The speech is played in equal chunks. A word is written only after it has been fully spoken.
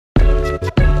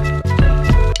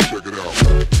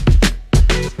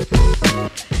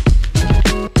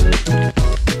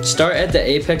Start at the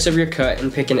apex of your cut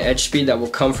and pick an edge speed that will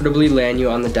comfortably land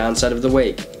you on the downside of the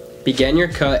wake. Begin your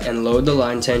cut and load the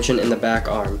line tension in the back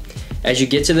arm. As you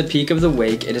get to the peak of the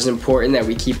wake, it is important that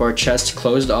we keep our chest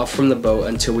closed off from the boat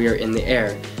until we are in the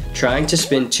air. Trying to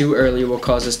spin too early will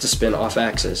cause us to spin off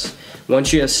axis.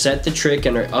 Once you have set the trick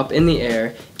and are up in the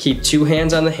air, keep 2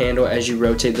 hands on the handle as you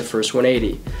rotate the first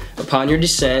 180. Upon your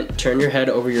descent, turn your head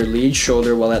over your lead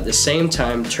shoulder while at the same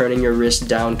time turning your wrist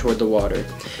down toward the water.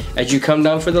 As you come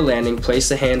down for the landing, place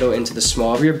the handle into the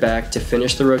small of your back to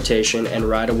finish the rotation and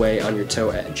ride away on your toe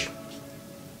edge.